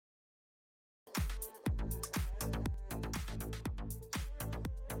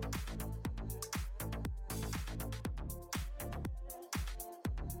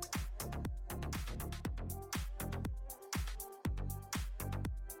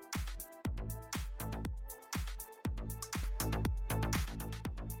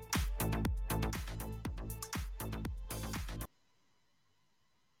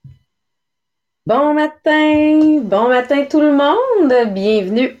Bon matin tout le monde.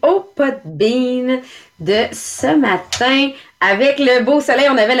 Bienvenue au pot de bean de ce matin. Avec le beau soleil,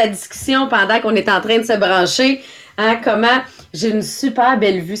 on avait la discussion pendant qu'on était en train de se brancher. Hein, comment j'ai une super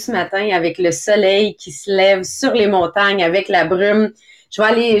belle vue ce matin avec le soleil qui se lève sur les montagnes avec la brume. Je vais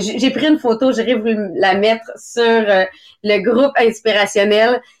aller, j'ai pris une photo, j'aurais voulu la mettre sur le groupe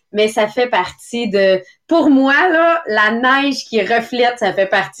inspirationnel, mais ça fait partie de, pour moi, là, la neige qui reflète, ça fait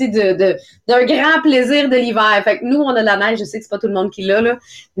partie d'un grand plaisir de l'hiver. Fait que nous, on a de la neige, je sais que c'est pas tout le monde qui l'a, là,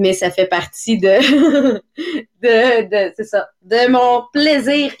 mais ça fait partie c'est ça, de mon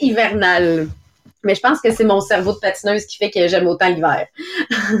plaisir hivernal. Mais je pense que c'est mon cerveau de patineuse qui fait que j'aime autant l'hiver.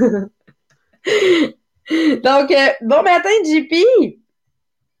 Donc, bon matin, JP.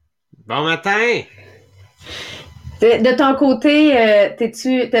 Bon matin! De ton côté,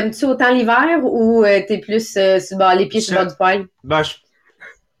 t'aimes-tu autant l'hiver ou t'es plus sur les pieds sur Je, le bord du poêle? ben, je,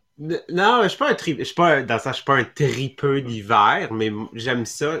 non, je suis pas un je suis pas, dans ça, je suis pas un tripeux d'hiver, mais j'aime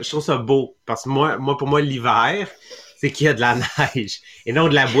ça. Je trouve ça beau. Parce que pour moi, l'hiver, c'est qu'il y a de la neige et non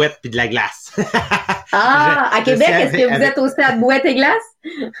de la boîte puis de la glace. je, Ah, à je Québec, sais est-ce que vous êtes aussi à boîte et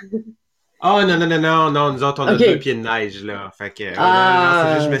glace? Oh non, non, non, non, non, nous autres, on a deux OK. pieds de neige, là. Fait que, oh, non, non, non,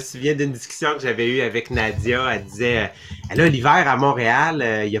 c'est juste, je me Ah, souviens d'une discussion que j'avais eue avec Nadia. Elle disait, là, l'hiver à Montréal,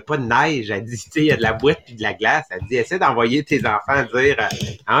 il y a pas de neige. Elle dit, tu sais, il y a de la boîte puis de la glace. Elle dit, essaie d'envoyer tes enfants dire,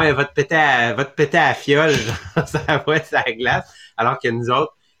 ah, elle va te péter à la fiole, genre, ça va être la glace. Alors que nous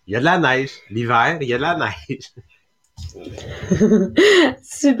autres, il y a de la neige. L'hiver, il y a de la neige.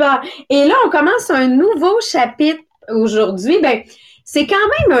 super. Et là, on commence un nouveau chapitre aujourd'hui. Ben, c'est quand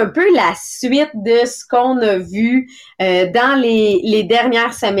même un peu la suite de ce qu'on a vu dans les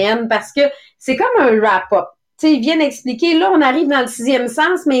dernières semaines parce que c'est comme un wrap-up. Tu sais, ils viennent expliquer, là, on arrive dans le sixième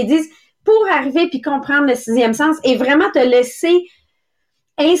sens, mais ils disent, pour arriver puis comprendre le sixième sens et vraiment te laisser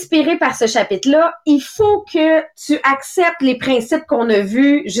inspiré par ce chapitre-là, il faut que tu acceptes les principes qu'on a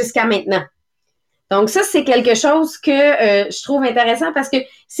vus jusqu'à maintenant. Donc ça, c'est quelque chose que je trouve intéressant parce que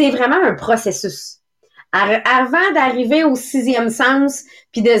c'est vraiment un processus. Avant d'arriver au sixième sens,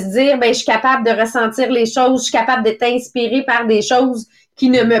 puis de se dire, ben, je suis capable de ressentir les choses, je suis capable d'être inspiré par des choses qui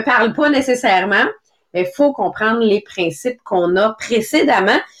ne me parlent pas nécessairement, il faut comprendre les principes qu'on a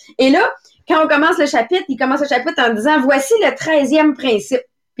précédemment. Et là, quand on commence le chapitre, il commence le chapitre en disant, voici le 13e principe.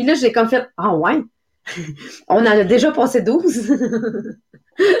 Puis là, j'ai comme fait, ah ouais, on en a déjà passé 12.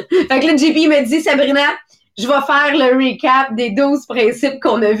 Fait que là, JP me dit, Sabrina, je vais faire le recap des 12 principes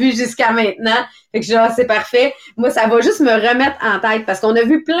qu'on a vus jusqu'à maintenant. Fait que genre, c'est parfait. Moi, ça va juste me remettre en tête parce qu'on a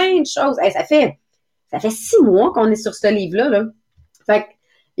vu plein de choses. Hey, ça fait 6 mois qu'on est sur ce livre-là, là. Fait que,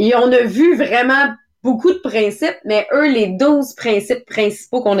 et on a vu vraiment beaucoup de principes, mais eux, les 12 principes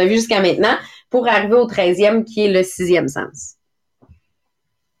principaux qu'on a vus jusqu'à maintenant pour arriver au 13e qui est le sixième sens.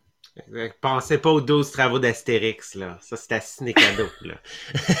 Pensez pas aux 12 travaux d'Astérix, là. Ça, c'est à ciné cadeau, là.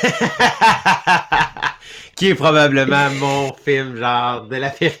 Qui est probablement mon film, genre, de la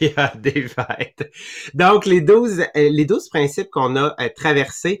période des fêtes. Donc, les 12 principes qu'on a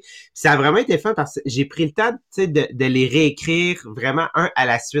traversés, ça a vraiment été fun parce que j'ai pris le temps, tu sais, de les réécrire vraiment un à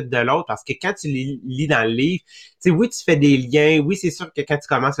la suite de l'autre parce que quand tu les lis dans le livre, tu sais, oui, tu fais des liens. Oui, c'est sûr que quand tu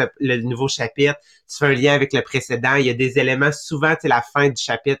commences le nouveau chapitre, tu fais un lien avec le précédent. Il y a des éléments, souvent, tu sais, la fin du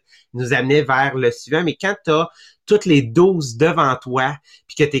chapitre nous amener vers le suivant. Mais quand tu as toutes les 12 devant toi,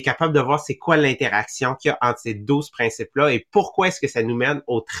 puis que tu es capable de voir c'est quoi l'interaction qu'il y a entre ces 12 principes-là et pourquoi est-ce que ça nous mène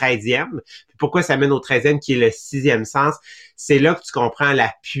au 13e, puis pourquoi ça mène au 13e qui est le sixième sens, c'est là que tu comprends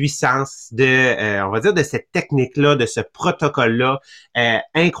la puissance de, on va dire, de cette technique-là, de ce protocole-là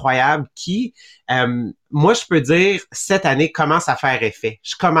incroyable qui, moi, je peux dire, cette année commence à faire effet.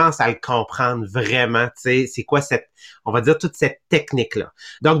 Je commence à le comprendre vraiment, tu sais, c'est quoi cette, on va dire, toute cette technique-là.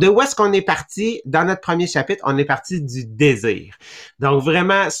 Donc, de où est-ce qu'on est parti? Dans notre premier chapitre, on est parti du désir. Donc,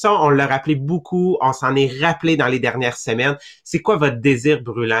 vraiment, ça, on l'a rappelé beaucoup, on s'en est rappelé dans les dernières semaines. C'est quoi votre désir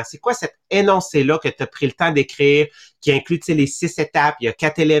brûlant? C'est quoi cet énoncé-là que tu as pris le temps d'écrire, qui inclut, tu sais, les 6 étapes? Il y a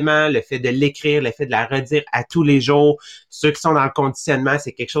 4 éléments, le fait de l'écrire, le fait de la redire à tous les jours. Ceux qui sont dans le conditionnement,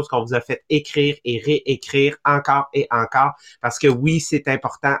 c'est quelque chose qu'on vous a fait écrire et réécrire encore et encore, parce que oui, c'est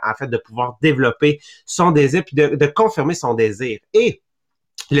important, en fait, de pouvoir développer son désir puis de confirmer son désir. Et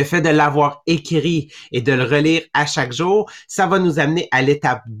le fait de l'avoir écrit et de le relire à chaque jour, ça va nous amener à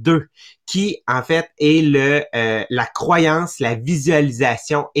l'étape 2, qui en fait est la croyance, la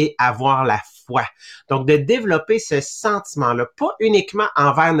visualisation et avoir la foi. Donc, de développer ce sentiment-là, pas uniquement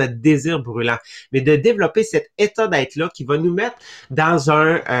envers notre désir brûlant, mais de développer cet état d'être-là qui va nous mettre dans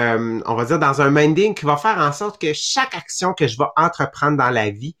on va dire, dans un minding qui va faire en sorte que chaque action que je vais entreprendre dans la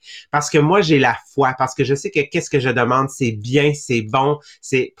vie, parce que moi, j'ai la foi, parce que je sais que qu'est-ce que je demande, c'est bien, c'est bon,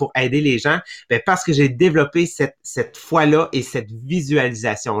 c'est pour aider les gens, ben parce que j'ai développé cette foi-là et cette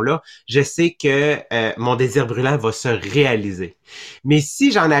visualisation-là, je sais que mon désir brûlant va se réaliser. Mais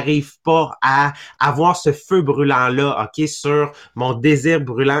si j'en arrive pas à avoir ce feu brûlant-là, OK, sur mon désir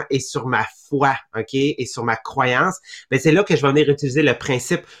brûlant et sur ma foi, OK, et sur ma croyance, ben c'est là que je vais venir utiliser le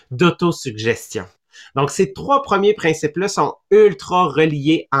principe d'autosuggestion. Donc, ces trois premiers principes-là sont ultra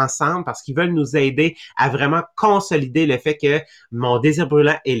reliés ensemble parce qu'ils veulent nous aider à vraiment consolider le fait que mon désir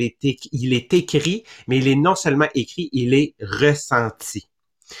brûlant, il est écrit, mais il est non seulement écrit, il est ressenti.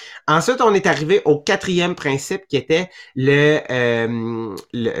 Ensuite, on est arrivé au quatrième principe qui était mon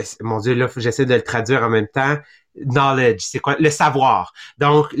Dieu, là, j'essaie de le traduire en même temps. Knowledge, c'est quoi? Le savoir.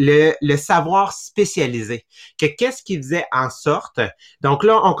 Donc, le savoir spécialisé. Qu'est-ce qui faisait en sorte? Donc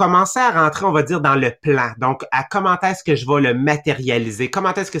là, on commençait à rentrer, on va dire, dans le plan. Donc, à comment est-ce que je vais le matérialiser?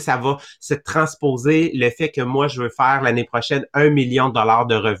 Comment est-ce que ça va se transposer le fait que moi, je veux faire l'année prochaine 1 million de dollars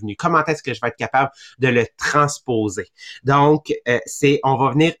de revenus? Comment est-ce que je vais être capable de le transposer? Donc, on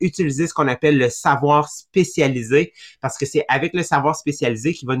va venir utiliser ce qu'on appelle le savoir spécialisé parce que c'est avec le savoir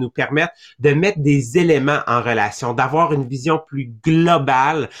spécialisé qui va nous permettre de mettre des éléments en relation, d'avoir une vision plus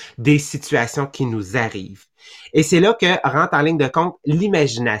globale des situations qui nous arrivent. Et c'est là que rentre en ligne de compte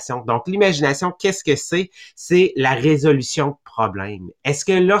l'imagination. Donc, l'imagination, qu'est-ce que c'est? C'est la résolution de problèmes. Est-ce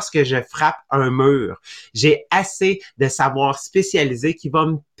que lorsque je frappe un mur, j'ai assez de savoir spécialisé qui va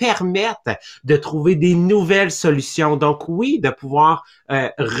me permettre de trouver des nouvelles solutions? Donc, oui, de pouvoir,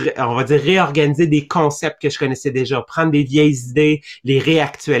 on va dire, réorganiser des concepts que je connaissais déjà, prendre des vieilles idées, les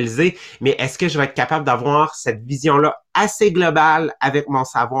réactualiser, mais est-ce que je vais être capable d'avoir cette vision-là assez globale avec mon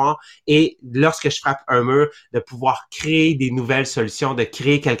savoir et lorsque je frappe un mur, de pouvoir créer des nouvelles solutions, de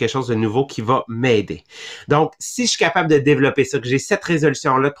créer quelque chose de nouveau qui va m'aider. Donc, si je suis capable de développer ça, que j'ai cette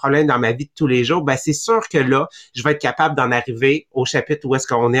résolution-là de problème dans ma vie de tous les jours, ben c'est sûr que là, je vais être capable d'en arriver au chapitre où est-ce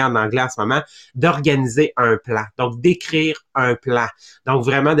qu'on est en anglais en ce moment, d'organiser un plan. Donc, d'écrire un plan. Donc,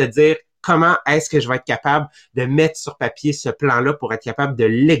 vraiment de dire comment est-ce que je vais être capable de mettre sur papier ce plan-là pour être capable de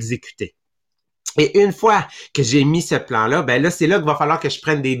l'exécuter. Et une fois que j'ai mis ce plan-là, ben là, c'est là qu'il va falloir que je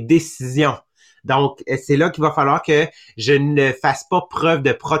prenne des décisions. Donc, c'est là qu'il va falloir que je ne fasse pas preuve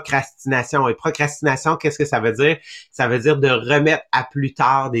de procrastination. Et procrastination, qu'est-ce que ça veut dire? Ça veut dire de remettre à plus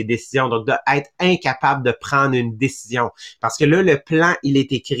tard des décisions. Donc, d'être incapable de prendre une décision. Parce que là, le plan, il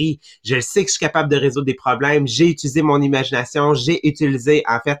est écrit. Je sais que je suis capable de résoudre des problèmes. J'ai utilisé mon imagination. J'ai utilisé,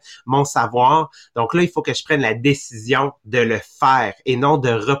 en fait, mon savoir. Donc là, il faut que je prenne la décision de le faire et non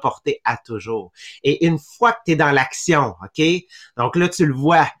de reporter à toujours. Et une fois que tu es dans l'action, OK? Donc là, tu le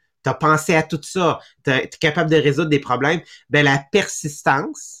vois. Tu as pensé à tout ça, tu es capable de résoudre des problèmes, ben la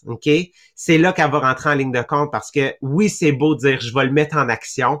persistance, OK, c'est là qu'elle va rentrer en ligne de compte parce que oui, c'est beau de dire je vais le mettre en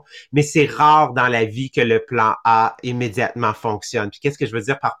action, mais c'est rare dans la vie que le plan A immédiatement fonctionne. Puis qu'est-ce que je veux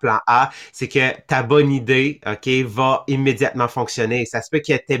dire par plan A? C'est que ta bonne idée, OK, va immédiatement fonctionner. Ça se peut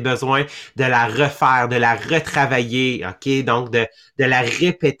que tu aies besoin de la refaire, de la retravailler, OK, donc de la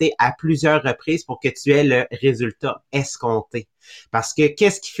répéter à plusieurs reprises pour que tu aies le résultat escompté. Parce que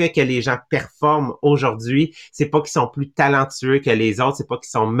qu'est-ce qui fait que les gens performent aujourd'hui? C'est pas qu'ils sont plus talentueux que les autres, c'est pas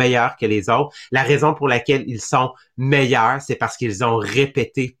qu'ils sont meilleurs que les autres. La raison pour laquelle ils sont meilleurs, c'est parce qu'ils ont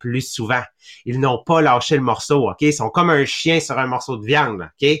répété plus souvent. Ils n'ont pas lâché le morceau, OK? Ils sont comme un chien sur un morceau de viande,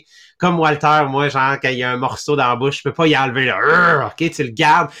 OK? Comme Walter, moi, genre, quand il y a un morceau dans la bouche, je peux pas y enlever, là, OK? Tu le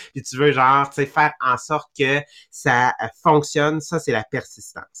gardes, puis tu veux, genre, tu sais, faire en sorte que ça fonctionne. Ça, c'est la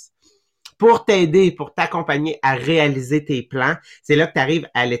persistance. Pour t'aider, pour t'accompagner à réaliser tes plans, c'est là que tu arrives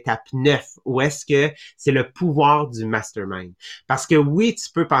à l'étape 9, où est-ce que c'est le pouvoir du mastermind. Parce que oui, tu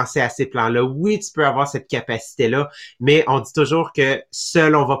peux penser à ces plans-là, oui, tu peux avoir cette capacité-là, mais on dit toujours que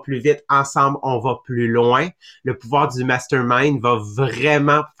seul on va plus vite, ensemble on va plus loin. Le pouvoir du mastermind va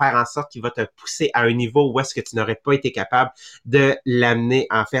vraiment faire en sorte qu'il va te pousser à un niveau où est-ce que tu n'aurais pas été capable de l'amener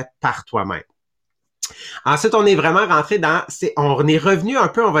en fait par toi-même. Ensuite, on est vraiment rentré on est revenu un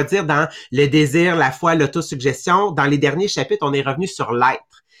peu, on va dire, dans le désir, la foi, l'autosuggestion. Dans les derniers chapitres, on est revenu sur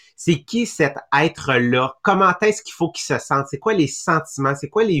l'être. C'est qui cet être-là? Comment est-ce qu'il faut qu'il se sente? C'est quoi les sentiments? C'est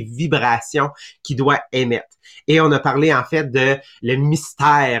quoi les vibrations qu'il doit émettre? Et on a parlé en fait de le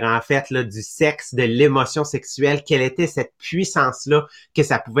mystère en fait là, du sexe, de l'émotion sexuelle, quelle était cette puissance-là que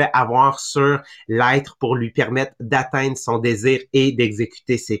ça pouvait avoir sur l'être pour lui permettre d'atteindre son désir et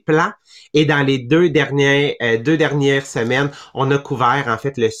d'exécuter ses plans. Et dans les deux dernières semaines, on a couvert en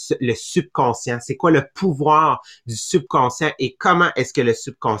fait le subconscient. C'est quoi le pouvoir du subconscient et comment est-ce que le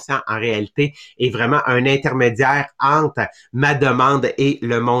subconscient en réalité est vraiment un intermédiaire entre ma demande et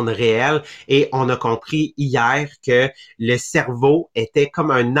le monde réel. Et on a compris hier que le cerveau était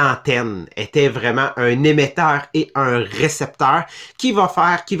comme une antenne, était vraiment un émetteur et un récepteur qui va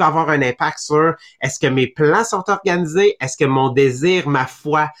avoir un impact sur est-ce que mes plans sont organisés, est-ce que mon désir, ma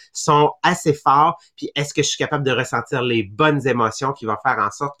foi sont assez forts, puis est-ce que je suis capable de ressentir les bonnes émotions qui vont faire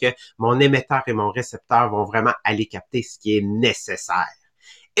en sorte que mon émetteur et mon récepteur vont vraiment aller capter ce qui est nécessaire.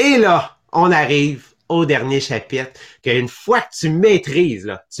 Et là, on arrive au dernier chapitre, qu'une fois que tu maîtrises,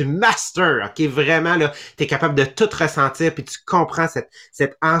 là, tu masters, ok, vraiment, là, t'es capable de tout ressentir, puis tu comprends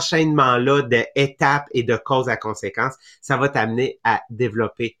cet enchaînement-là d'étapes et de causes à conséquences, ça va t'amener à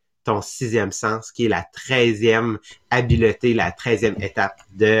développer ton sixième sens, qui est la 13e habileté, la 13e étape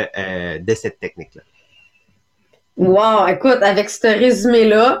de cette technique-là. Wow, écoute, avec ce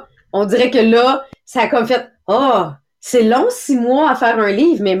résumé-là, on dirait que là, ça a comme fait, oh, c'est long 6 mois à faire un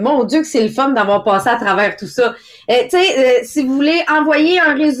livre, mais mon Dieu que c'est le fun d'avoir passé à travers tout ça. Si vous voulez envoyer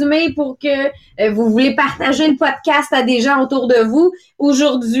un résumé pour que vous voulez partager le podcast à des gens autour de vous,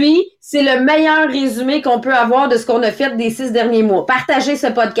 aujourd'hui, c'est le meilleur résumé qu'on peut avoir de ce qu'on a fait des 6 derniers mois. Partagez ce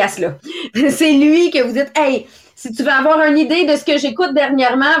podcast-là. C'est lui que vous dites, hey, si tu veux avoir une idée de ce que j'écoute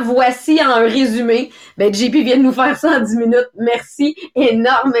dernièrement, voici en un résumé. Ben, JP vient de nous faire ça en 10 minutes. Merci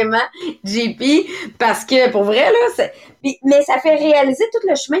énormément, JP, parce que pour vrai, là, mais ça fait réaliser tout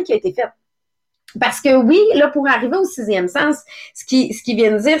le chemin qui a été fait. Parce que oui, là, pour arriver au sixième sens, ce qui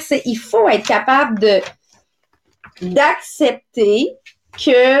vient de dire, c'est qu'il faut être capable d'accepter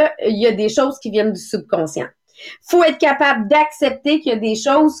qu'il y a des choses qui viennent du subconscient. Faut être capable d'accepter qu'il y a des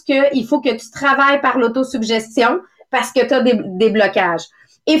choses qu'il faut que tu travailles par l'autosuggestion parce que tu as des blocages.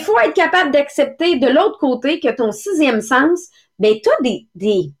 Et il faut être capable d'accepter de l'autre côté que ton sixième sens, ben, tu as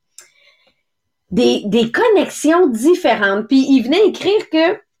des connexions différentes. Puis il venait écrire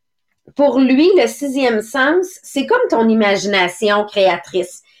que pour lui, le sixième sens, c'est comme ton imagination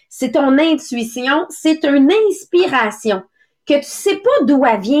créatrice. C'est ton intuition, c'est une inspiration que tu sais pas d'où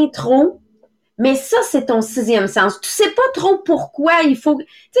elle vient trop. Mais ça, c'est ton sixième sens. Tu sais pas trop pourquoi il faut... Tu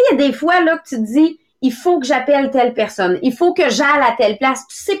sais, il y a des fois là que tu te dis, il faut que j'appelle telle personne, il faut que j'aille à telle place.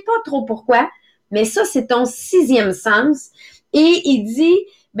 Tu sais pas trop pourquoi, mais ça, c'est ton sixième sens. Et il dit,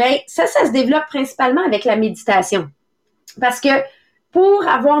 ben ça se développe principalement avec la méditation. Parce que pour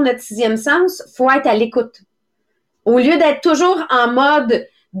avoir notre sixième sens, faut être à l'écoute. Au lieu d'être toujours en mode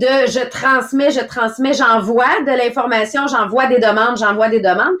de je transmets, j'envoie de l'information, j'envoie des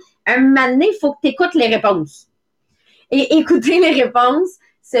demandes, un moment donné, il faut que tu écoutes les réponses. Et écouter les réponses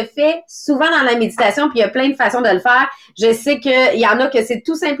se fait souvent dans la méditation, puis il y a plein de façons de le faire. Je sais qu'il y en a que c'est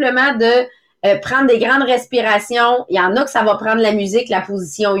tout simplement de prendre des grandes respirations. Il y en a que ça va prendre la musique, la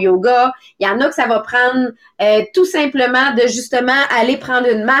position yoga. Il y en a que ça va prendre tout simplement de justement aller prendre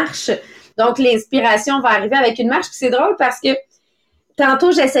une marche. Donc, l'inspiration va arriver avec une marche. Puis c'est drôle parce que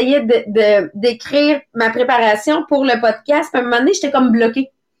tantôt, j'essayais d'écrire ma préparation pour le podcast. Puis à un moment donné, j'étais comme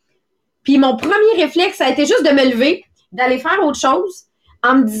bloquée. Puis mon premier réflexe, ça a été juste de me lever, d'aller faire autre chose,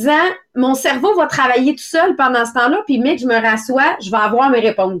 en me disant, mon cerveau va travailler tout seul pendant ce temps-là, puis mec, je me rassois, je vais avoir mes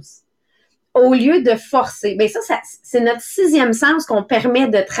réponses. Au lieu de forcer. Bien ça, c'est notre sixième sens qu'on permet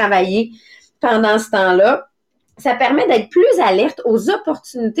de travailler pendant ce temps-là. Ça permet d'être plus alerte aux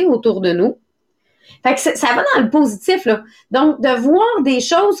opportunités autour de nous. Fait que ça va dans le positif, là. Donc, de voir des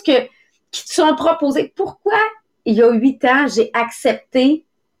choses qui te sont proposées. Pourquoi, il y a 8 ans, j'ai accepté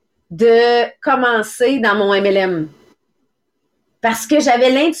de commencer dans mon MLM? Parce que j'avais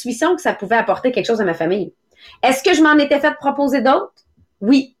l'intuition que ça pouvait apporter quelque chose à ma famille. Est-ce que je m'en étais fait proposer d'autres?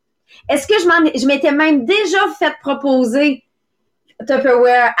 Oui. Est-ce que je m'étais même déjà fait proposer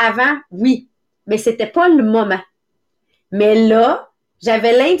Tupperware avant? Oui. Mais c'était pas le moment. Mais là,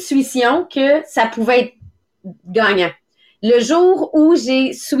 j'avais l'intuition que ça pouvait être gagnant. Le jour où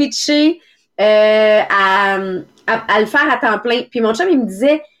j'ai switché à le faire à temps plein, puis mon chum, il me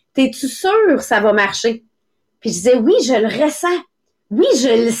disait, t'es-tu sûr que ça va marcher? Puis je disais, oui, je le ressens. Oui,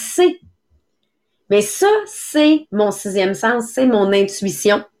 je le sais. Mais ça, c'est mon sixième sens, c'est mon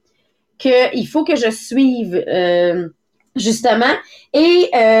intuition, qu'il faut que je suive justement. Et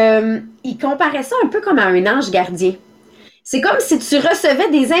il comparait ça un peu comme à un ange gardien. C'est comme si tu recevais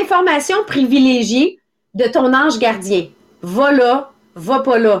des informations privilégiées de ton ange gardien. Va là, va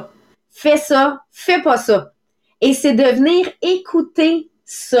pas là. Fais ça, fais pas ça. Et c'est de venir écouter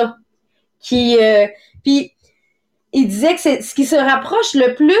ça. Puis, il disait que c'est ce qui se rapproche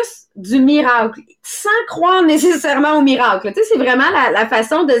le plus du miracle, sans croire nécessairement au miracle. Tu sais, c'est vraiment la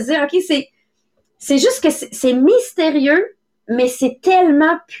façon de se dire, OK, c'est juste que c'est mystérieux, mais c'est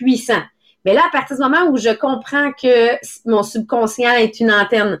tellement puissant. Mais là, à partir du moment où je comprends que mon subconscient est une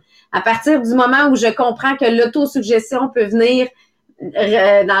antenne, à partir du moment où je comprends que l'autosuggestion peut venir,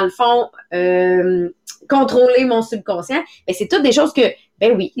 dans le fond, contrôler mon subconscient, ben c'est toutes des choses que,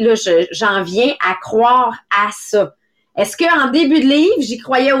 ben oui, là, j'en viens à croire à ça. Est-ce qu'en début de livre, j'y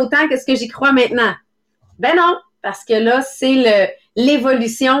croyais autant que ce que j'y crois maintenant? Ben non, parce que là, c'est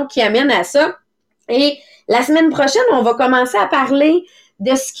l'évolution qui amène à ça. Et la semaine prochaine, on va commencer à parler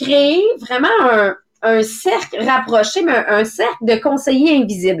de se créer vraiment un cercle rapproché, mais un cercle de conseillers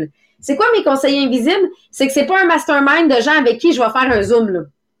invisibles. C'est quoi mes conseillers invisibles? C'est que c'est pas un mastermind de gens avec qui je vais faire un Zoom, là.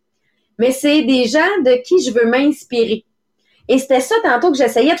 Mais c'est des gens de qui je veux m'inspirer. Et c'était ça tantôt que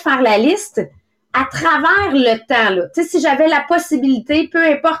j'essayais de faire la liste à travers le temps, là. Tu sais, si j'avais la possibilité, peu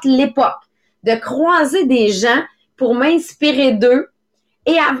importe l'époque, de croiser des gens pour m'inspirer d'eux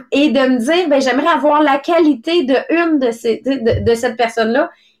et de me dire, ben j'aimerais avoir la qualité de cette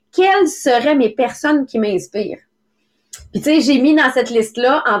personne-là. Quelles seraient mes personnes qui m'inspirent? Puis tu sais, j'ai mis dans cette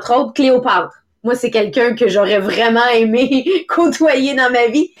liste-là, entre autres, Cléopâtre. Moi, c'est quelqu'un que j'aurais vraiment aimé côtoyer dans ma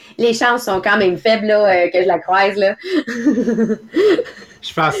vie. Les chances sont quand même faibles là, que je la croise, là.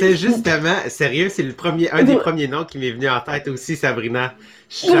 Je pensais justement, sérieux, c'est un des premiers noms qui m'est venu en tête aussi, Sabrina.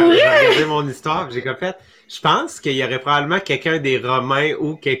 J'ai regardé mon histoire, j'ai comme fait, je pense qu'il y aurait probablement quelqu'un des Romains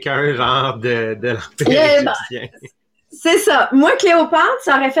ou quelqu'un genre de l'Empire égyptien. C'est ça. Moi, Cléopâtre,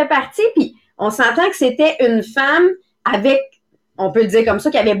 ça aurait fait partie, puis on s'entend que c'était une femme avec, on peut le dire comme ça,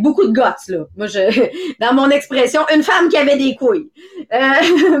 qui avait beaucoup de guts, là. Moi, dans mon expression, une femme qui avait des couilles.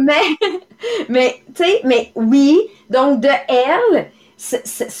 Mais tu sais, mais oui, donc de elle,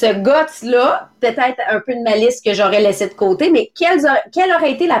 ce guts-là, peut-être un peu de malice que j'aurais laissé de côté, mais quelle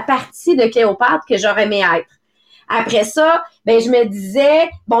aurait été la partie de Cléopâtre que j'aurais aimé être? Après ça, ben je me disais,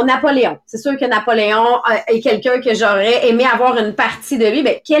 bon, Napoléon. C'est sûr que Napoléon est quelqu'un que j'aurais aimé avoir une partie de lui.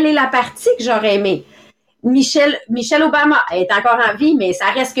 Ben, quelle est la partie que j'aurais aimé? Michelle Obama, elle est encore en vie, mais ça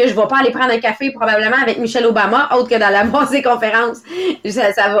reste que je ne vais pas aller prendre un café probablement avec Michelle Obama, autre que dans la moisée conférence.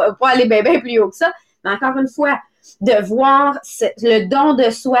 Ça va pas aller bien plus haut que ça. Mais encore une fois, de voir le don de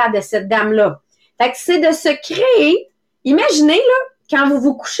soi de cette dame-là. Fait que c'est de se créer. Imaginez, là, quand vous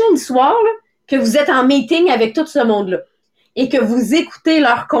vous couchez le soir, là, que vous êtes en meeting avec tout ce monde-là et que vous écoutez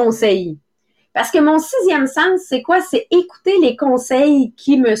leurs conseils. Parce que mon 6e sens, c'est quoi? C'est écouter les conseils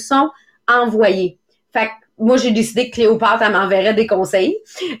qui me sont envoyés. Fait que moi, j'ai décidé que Cléopâtre, elle m'enverrait des conseils.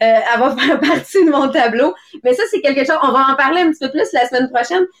 Elle va faire partie de mon tableau. Mais ça, c'est quelque chose, on va en parler un petit peu plus la semaine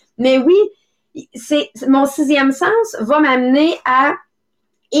prochaine. Mais oui, mon 6e sens va m'amener à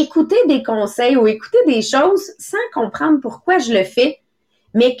écouter des conseils ou écouter des choses sans comprendre pourquoi je le fais,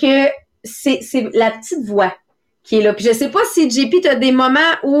 mais que c'est la petite voix qui est là. Puis je sais pas si JP, tu as des moments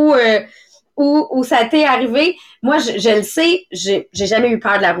où ça t'est arrivé. Moi, je le sais, j'ai jamais eu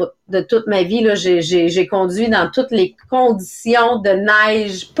peur de la route de toute ma vie. Là, j'ai conduit dans toutes les conditions de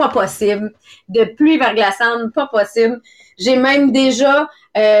neige, pas possible, de pluie verglaçante, pas possible. J'ai même déjà,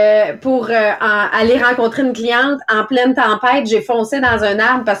 pour aller rencontrer une cliente en pleine tempête, j'ai foncé dans un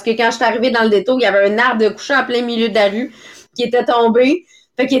arbre parce que quand je suis arrivée dans le détour, il y avait un arbre de coucher en plein milieu de la rue qui était tombé.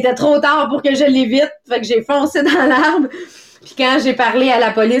 Fait qu'il était trop tard pour que je l'évite. Fait que j'ai foncé dans l'arbre. Puis quand j'ai parlé à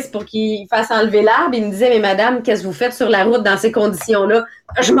la police pour qu'ils fassent enlever l'arbre, ils me disaient, mais madame, qu'est-ce que vous faites sur la route dans ces conditions-là?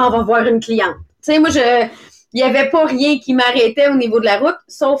 Je m'en vais voir une cliente. Tu sais, moi, il n'y avait pas rien qui m'arrêtait au niveau de la route,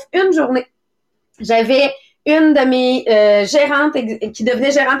 sauf une journée. J'avais une de mes gérantes qui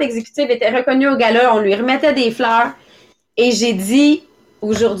devenait gérante exécutive, était reconnue au gala, on lui remettait des fleurs. Et j'ai dit,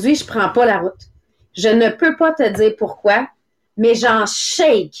 aujourd'hui, je prends pas la route. Je ne peux pas te dire pourquoi, mais j'en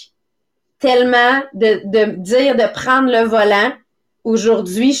shake tellement de dire de prendre le volant.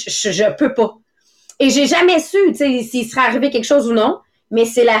 Aujourd'hui, je peux pas. Et j'ai jamais su, tu sais, s'il serait arrivé quelque chose ou non, mais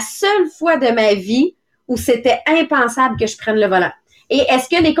c'est la seule fois de ma vie où c'était impensable que je prenne le volant. Et est-ce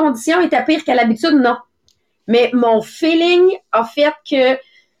que les conditions étaient pires qu'à l'habitude? Non. Mais mon feeling a fait que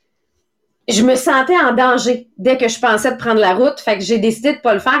je me sentais en danger dès que je pensais de prendre la route. Fait que j'ai décidé de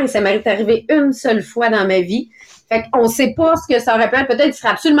pas le faire et ça m'est arrivé une seule fois dans ma vie. Fait qu'on sait pas ce que ça aurait pu être. Peut-être qu'il serait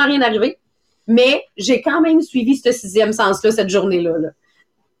absolument rien arrivé. Mais j'ai quand même suivi ce 6e sens-là cette journée-là. Là.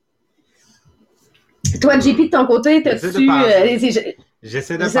 Toi, JP, de ton côté, t'as-tu...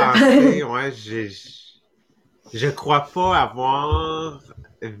 J'essaie de penser, ouais, Je crois pas avoir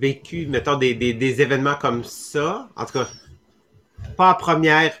vécu, mettons, des événements comme ça. En tout cas, pas à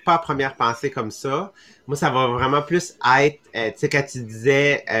première pensée comme ça. Moi, ça va vraiment plus être, tu sais, quand tu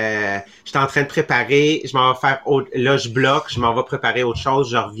disais, je suis en train de préparer, je m'en vais faire autre, là, je bloque, je m'en vais préparer autre chose,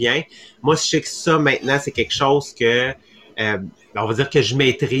 je reviens. Moi, je sais que ça, maintenant, c'est quelque chose que, on va dire que je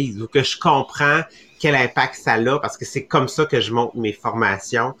maîtrise ou que je comprends quel impact ça a parce que c'est comme ça que je monte mes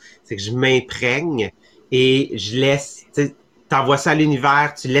formations. C'est que je m'imprègne et je laisse, tu sais, t'envoies ça à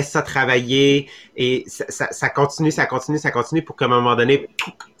l'univers, tu laisses ça travailler et ça continue, ça continue, ça continue pour qu'à un moment donné,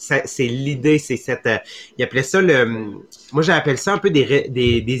 c'est l'idée, c'est cette, il appelait ça moi j'appelle ça un peu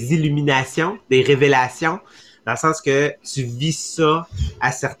des illuminations, des révélations, dans le sens que tu vis ça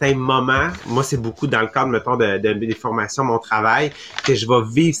à certains moments. Moi, c'est beaucoup dans le cadre, mettons, des formations, mon travail, que je vais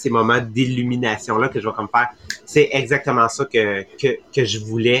vivre ces moments d'illumination-là, que je vais comme faire, c'est exactement ça que je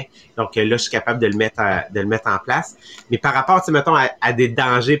voulais. Donc là, je suis capable de le mettre en place. Mais par rapport, tu sais, mettons, à des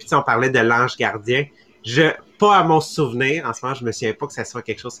dangers, puis tu sais, on parlait de l'ange gardien, pas à mon souvenir, en ce moment, je me souviens pas que ça soit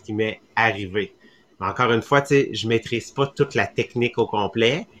quelque chose qui m'est arrivé. Mais encore une fois, tu sais, je maîtrise pas toute la technique au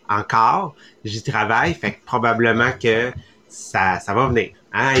complet, encore. J'y travaille, fait que probablement que ça va venir.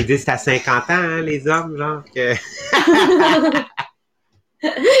 Hein? Ils disent que c'est à 50 ans, hein, les hommes, genre, que...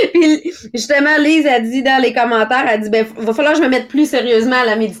 Puis justement, Lise a dit dans les commentaires, elle dit ben va falloir que je me mette plus sérieusement à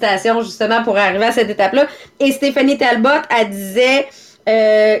la méditation justement pour arriver à cette étape-là. Et Stéphanie Talbot, elle disait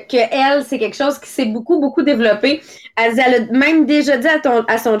que elle, c'est quelque chose qui s'est beaucoup développé. Elle dit, elle a même déjà dit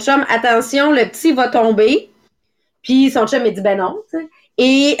à son chum, attention, le petit va tomber. Puis son chum il dit ben non, tu sais.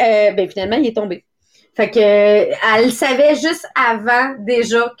 Et ben finalement il est tombé. Fait que elle savait juste avant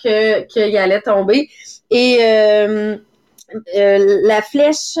déjà qu'il allait tomber. Et la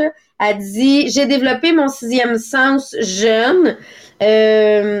flèche a dit j'ai développé mon sixième sens jeune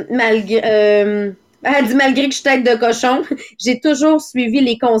elle dit malgré que je suis tête de cochon j'ai toujours suivi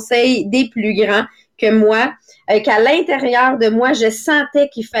les conseils des plus grands que moi qu'à l'intérieur de moi je sentais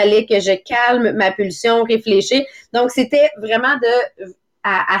qu'il fallait que je calme ma pulsion réfléchir donc c'était vraiment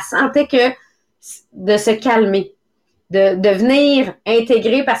elle sentait que de se calmer de venir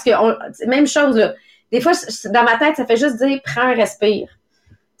intégrer parce que même chose là des fois, dans ma tête, ça fait juste dire prends un respire.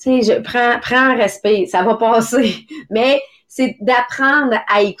 Tu sais, prends un respire, ça va passer. Mais c'est d'apprendre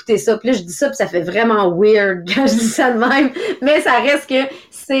à écouter ça. Puis là, je dis ça, puis ça fait vraiment weird quand je dis ça de même. Mais ça reste que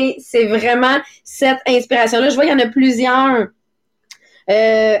c'est vraiment cette inspiration-là. Je vois, il y en a plusieurs.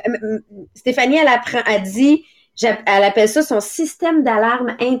 Stéphanie, elle dit, elle appelle ça son système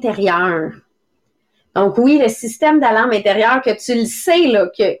d'alarme intérieur. Donc oui, le système d'alarme intérieur, que tu le sais là,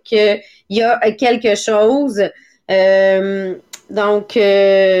 que y a quelque chose. Donc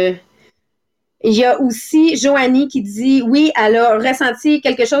il y a aussi Joanie qui dit oui, elle a ressenti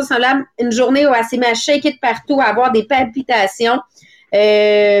quelque chose de semblable une journée où elle s'est mise à shaker de partout, à avoir des palpitations.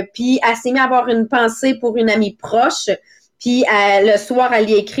 Puis elle s'est mise à avoir une pensée pour une amie proche. Puis le soir, elle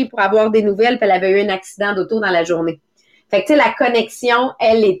y a écrit pour avoir des nouvelles, puis elle avait eu un accident d'auto dans la journée. Fait que tu sais, la connexion,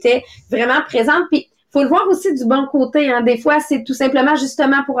 elle était vraiment présente. Puis faut le voir aussi du bon côté. Hein. Des fois, c'est tout simplement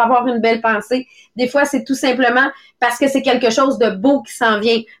justement pour avoir une belle pensée. Des fois, c'est tout simplement parce que c'est quelque chose de beau qui s'en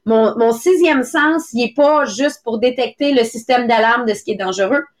vient. Mon sixième sens, il est pas juste pour détecter le système d'alarme de ce qui est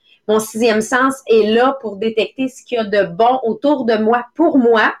dangereux. Mon sixième sens est là pour détecter ce qu'il y a de bon autour de moi, pour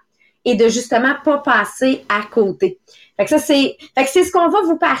moi, et de justement pas passer à côté. Fait que c'est ce qu'on va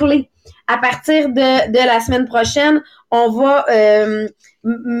vous parler. À partir de la semaine prochaine, on va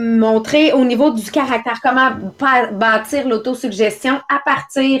montrer au niveau du caractère comment bâtir l'autosuggestion à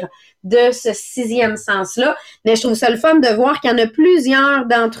partir de ce sixième sens-là. Mais je trouve ça le fun de voir qu'il y en a plusieurs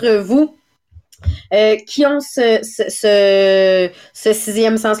d'entre vous qui ont ce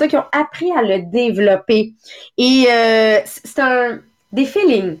sixième sens-là, qui ont appris à le développer. Et c'est des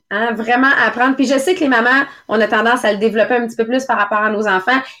feelings, hein, vraiment à apprendre. Puis je sais que les mamans, on a tendance à le développer un petit peu plus par rapport à nos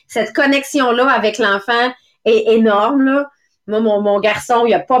enfants. Cette connexion-là avec l'enfant est énorme, là. Moi, mon garçon,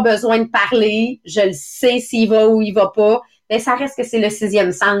 il n'a pas besoin de parler. Je le sais s'il va ou il va pas. Mais ça reste que c'est le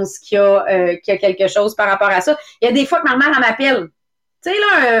sixième sens qui a quelque chose par rapport à ça. Il y a des fois que ma mère, elle m'appelle. Tu sais,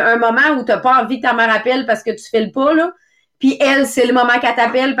 là, un moment où tu n'as pas envie que ta mère appelle parce que tu files pas, là. Puis elle, c'est le moment qu'elle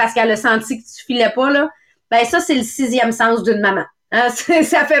t'appelle parce qu'elle a senti que tu filais pas, là. Ben ça, c'est le sixième sens d'une maman. Hein?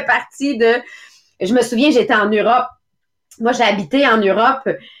 Ça fait partie de... Je me souviens, j'étais en Europe. Moi, j'ai habité en Europe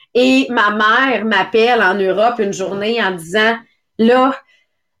et ma mère m'appelle en Europe une journée en disant, là,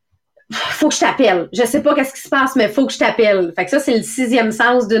 faut que je t'appelle. Je sais pas qu'est-ce qui se passe, mais faut que je t'appelle. Fait que ça, c'est le sixième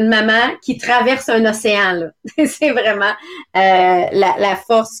sens d'une maman qui traverse un océan, là. C'est vraiment la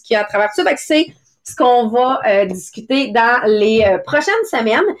force qu'il y a à travers ça. Fait que ce qu'on va discuter dans les prochaines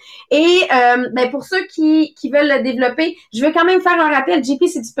semaines. Et pour ceux qui veulent le développer, je veux quand même faire un rappel. JP,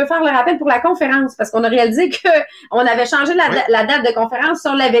 si tu peux faire le rappel pour la conférence, parce qu'on a réalisé qu'on avait changé la date de conférence.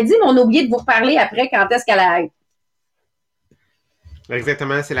 On l'avait dit, mais on a oublié de vous reparler après quand est-ce qu'elle allait être.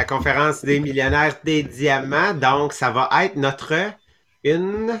 Exactement, c'est la conférence des millionnaires des diamants. Donc, ça va être notre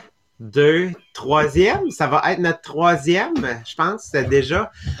troisième. Ça va être notre troisième, je pense,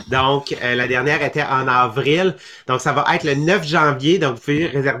 déjà. Donc, la dernière était en avril. Donc, ça va être le 9 janvier. Donc, vous pouvez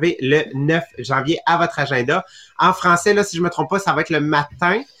réserver le 9 janvier à votre agenda. En français, là, si je me trompe pas, ça va être le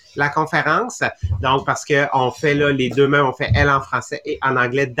matin, la conférence. Donc, parce que on fait là les deux mêmes, on fait elle en français et en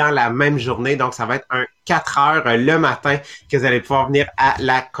anglais dans la même journée. Donc, ça va être un 4 heures le matin que vous allez pouvoir venir à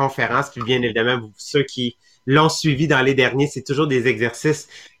la conférence. Puis, bien évidemment, ceux qui l'ont suivi dans les derniers, c'est toujours des exercices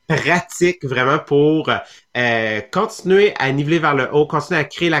pratiques vraiment pour continuer à niveler vers le haut, continuer à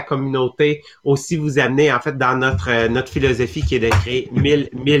créer la communauté, aussi vous amener en fait dans notre philosophie qui est de créer 1000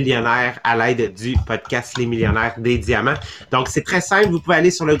 millionnaires à l'aide du podcast Les Millionnaires des Diamants. Donc c'est très simple, vous pouvez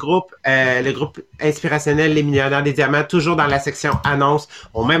aller sur le groupe inspirationnel Les Millionnaires des Diamants, toujours dans la section annonces,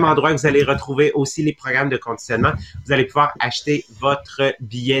 au même endroit que vous allez retrouver aussi les programmes de conditionnement. Vous allez pouvoir acheter votre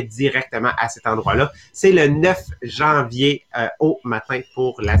billet directement à cet endroit-là. C'est le 9 janvier au matin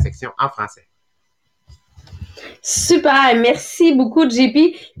pour la section en français. Super, merci beaucoup JP.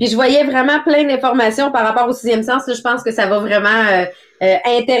 Puis je voyais vraiment plein d'informations par rapport au sixième sens. Je pense que ça va vraiment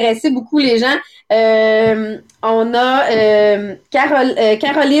intéresser beaucoup les gens. On a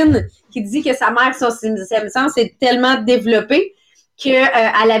Caroline qui dit que sa mère, son sixième sens est tellement développé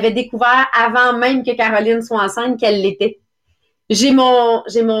qu'elle avait découvert avant même que Caroline soit enceinte qu'elle l'était. J'ai mon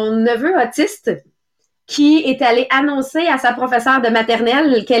neveu autiste qui est allé annoncer à sa professeure de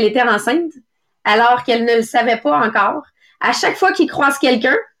maternelle qu'elle était enceinte, alors qu'elle ne le savait pas encore. À chaque fois qu'il croise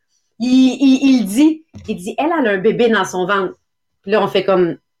quelqu'un, il dit, elle a un bébé dans son ventre. Puis là, on fait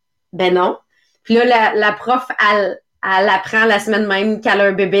comme, ben non. Puis là, la prof, elle apprend la semaine même qu'elle a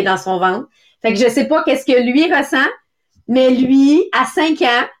un bébé dans son ventre. Fait que je sais pas qu'est-ce que lui ressent, mais lui, à 5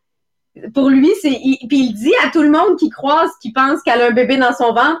 ans, pour lui, puis il dit à tout le monde qui croise, qui pense qu'elle a un bébé dans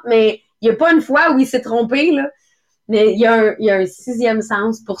son ventre, mais il n'y a pas une fois où il s'est trompé, là. Mais il y a un sixième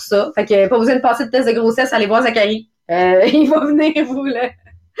sens pour ça. Fait que pas besoin de passer de test de grossesse, allez voir Zachary. Il va venir vous le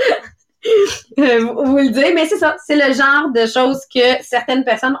dire. Mais c'est ça, c'est le genre de choses que certaines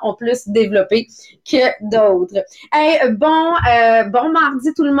personnes ont plus développé que d'autres. Hey, bon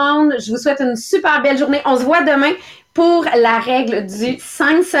mardi tout le monde. Je vous souhaite une super belle journée. On se voit demain pour la règle du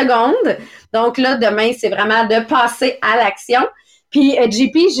 5 secondes. Donc là, demain, c'est vraiment de passer à l'action. Puis,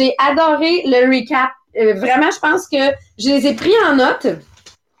 JP, j'ai adoré le recap. Vraiment, je pense que je les ai pris en note.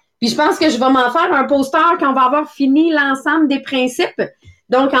 Puis, je pense que je vais m'en faire un poster quand on va avoir fini l'ensemble des principes.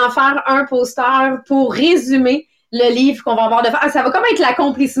 Donc, en faire un poster pour résumer le livre qu'on va avoir de faire. Ça va comme être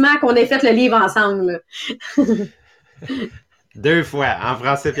l'accomplissement qu'on ait fait le livre ensemble. 2 fois, en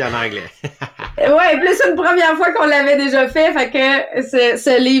français puis en anglais. Ouais, plus une première fois qu'on l'avait déjà fait, fait que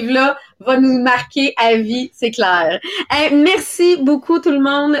ce livre-là va nous marquer à vie, c'est clair. Hey, merci beaucoup tout le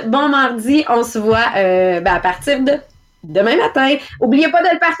monde. Bon mardi, on se voit à partir de demain matin. Oubliez pas de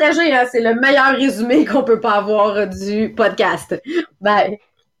le partager, hein, c'est le meilleur résumé qu'on peut pas avoir du podcast. Bye.